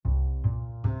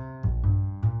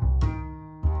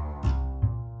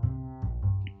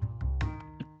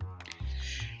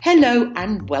Hello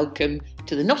and welcome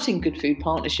to the Notting Good Food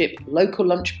Partnership Local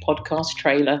Lunch podcast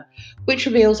trailer, which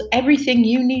reveals everything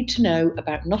you need to know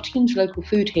about Nottingham's local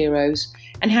food heroes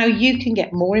and how you can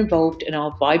get more involved in our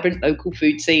vibrant local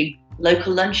food scene.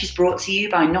 Local Lunch is brought to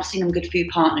you by Nottingham Good Food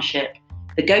Partnership,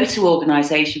 the go-to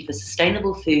organisation for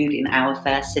sustainable food in our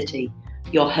fair city.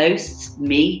 Your hosts,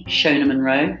 me, Shona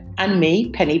Monroe, And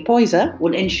me, Penny Poyser,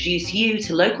 will introduce you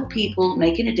to local people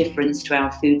making a difference to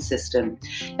our food system.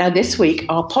 Now this week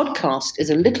our podcast is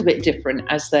a little bit different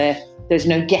as there's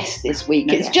no guest this week.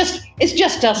 It's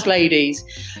just us ladies.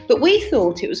 But we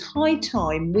thought it was high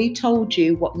time we told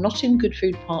you what Nottingham Good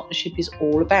Food Partnership is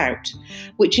all about,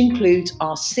 which includes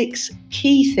our 6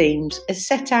 key themes as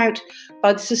set out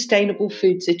by the Sustainable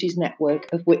Food Cities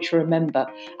Network, of which we're a member.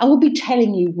 And we'll be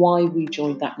telling you why we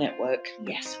joined that network.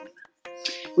 Yes.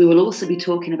 We will also be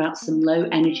talking about some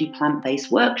low-energy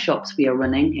plant-based workshops we are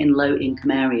running in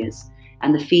low-income areas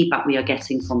and the feedback we are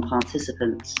getting from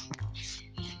participants.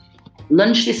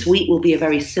 Lunch this week will be a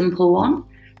very simple one: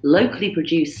 locally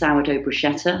produced sourdough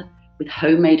bruschetta with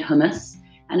homemade hummus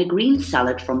and a green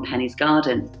salad from Penny's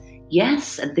Garden.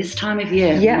 Yes, at this time of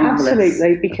year. Yeah, marvellous.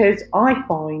 absolutely, because I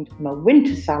find my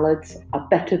winter salads are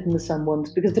better than the sun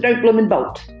ones because they don't bloom and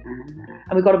bolt.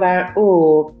 And we've got about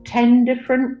 10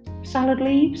 different salad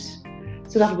leaves.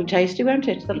 So that'll be tasty, won't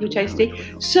it? That'll be tasty.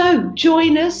 So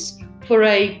join us for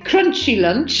a crunchy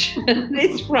lunch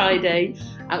this Friday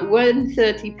at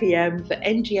 1:30 p.m. for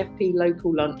NGFP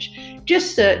Local Lunch.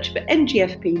 Just search for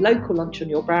NGFP Local Lunch on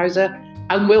your browser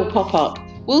and we'll pop up.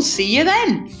 We'll see you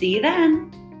then. See you then.